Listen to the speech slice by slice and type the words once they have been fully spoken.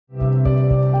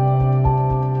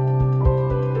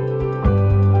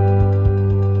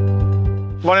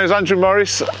My name is Andrew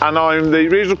Morris and I'm the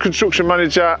Regional Construction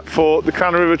Manager for the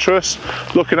Caen River Trust,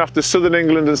 looking after Southern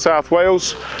England and South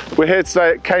Wales. We're here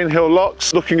today at Caen Hill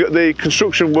locks, looking at the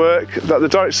construction work that the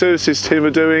Direct Services team are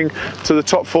doing to the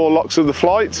top 4 locks of the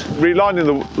flight,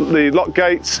 relining the lock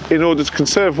gates in order to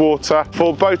conserve water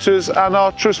for boaters and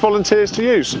our Trust volunteers to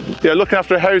use. Yeah, looking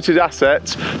after a heritage asset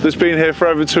that's been here for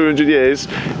over 200 years,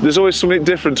 there's always something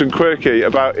different and quirky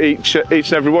about each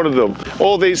and every one of them.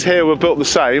 All these here were built the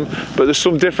same, but there's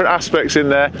some different aspects in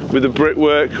there with the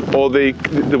brickwork or the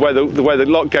way the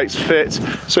lock gates fit,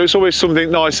 so it's always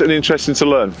something nice and interesting to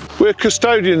learn. We're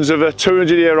custodians of a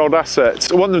 200-year-old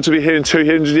asset. I want them to be here in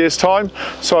 200 years' time,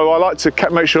 so I like to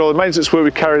make sure all the maintenance work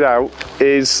we carried out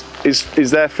is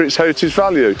there for its heritage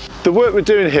value. The work we're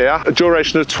doing here, a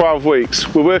duration of 12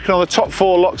 weeks, we're working on the top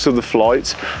 4 locks of the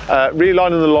flight,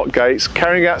 relining the lock gates,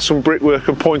 carrying out some brickwork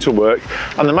and pointer work,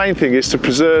 and the main thing is to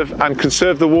preserve and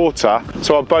conserve the water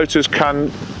so our boaters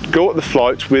can go up the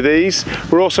flight with ease.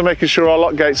 We're also making sure our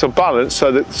lock gates are balanced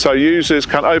so users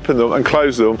can open them and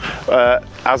close them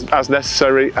as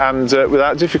necessary and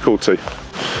without difficulty.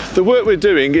 The work we're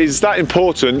doing is that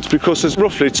important because there's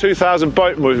roughly 2,000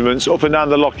 boat movements up and down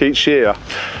the lock each year.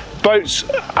 Boats,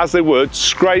 as they would,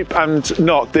 scrape and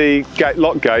knock the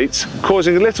lock gates,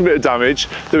 causing a little bit of damage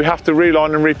that we have to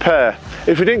reline and repair.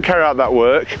 If we didn't carry out that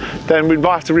work, then we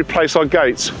might have to replace our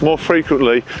gates more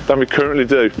frequently than we currently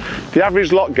do. The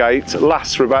average lock gate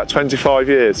lasts for about 25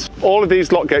 years. All of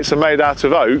these lock gates are made out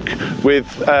of oak with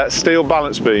steel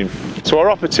balance beam. So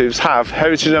our operatives have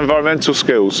heritage and environmental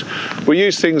skills. We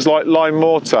use things like lime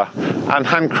mortar and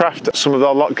handcraft some of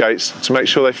our lock gates to make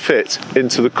sure they fit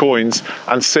into the quoins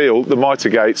and seal the mitre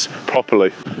gates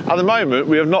properly. At the moment,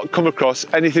 we have not come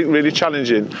across anything really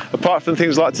challenging, apart from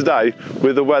things like today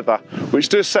with the weather, which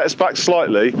does set us back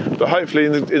slightly, but hopefully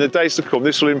in the days to come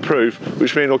this will improve,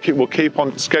 which means we'll keep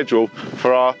on schedule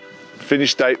for our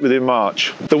finish date within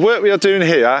March. The work we are doing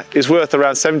here is worth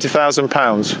around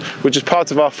 £70,000, which is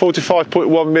part of our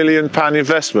 £45.1 million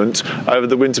investment over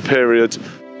the winter period.